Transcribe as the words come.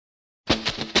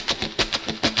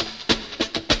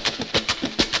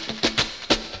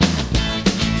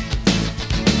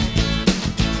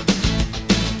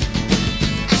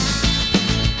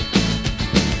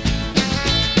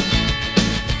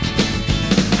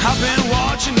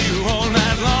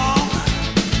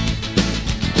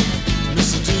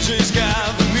DJ's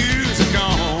got the music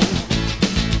on.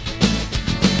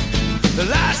 The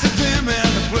lights are dim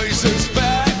and the place is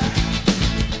packed.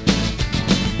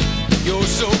 You're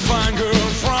so fine, girl,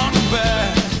 front and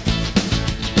back.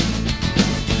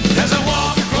 As I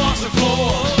walk across the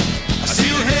floor, I see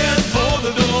you head for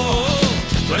the door.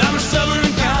 But I'm a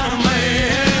stubborn kind of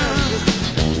man.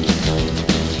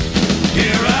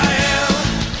 Here I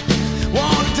am,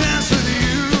 wanna dance with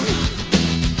you.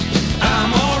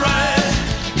 I'm alright,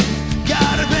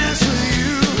 gotta dance with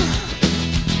you.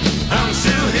 I'm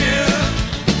still here,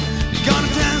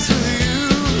 gonna dance with you.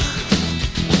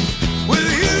 With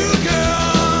you,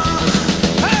 girl.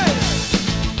 Hey!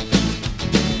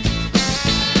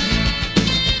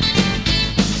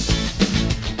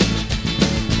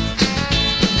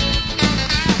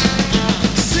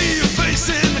 See your face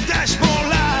in the dashboard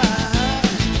light.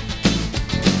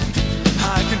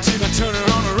 I can see the turner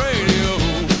on the radio,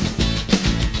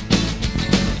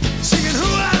 singing who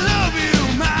I love you,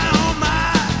 my oh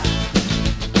my.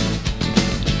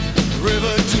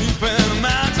 River deep and a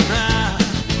mountain high.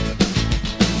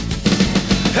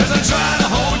 As I try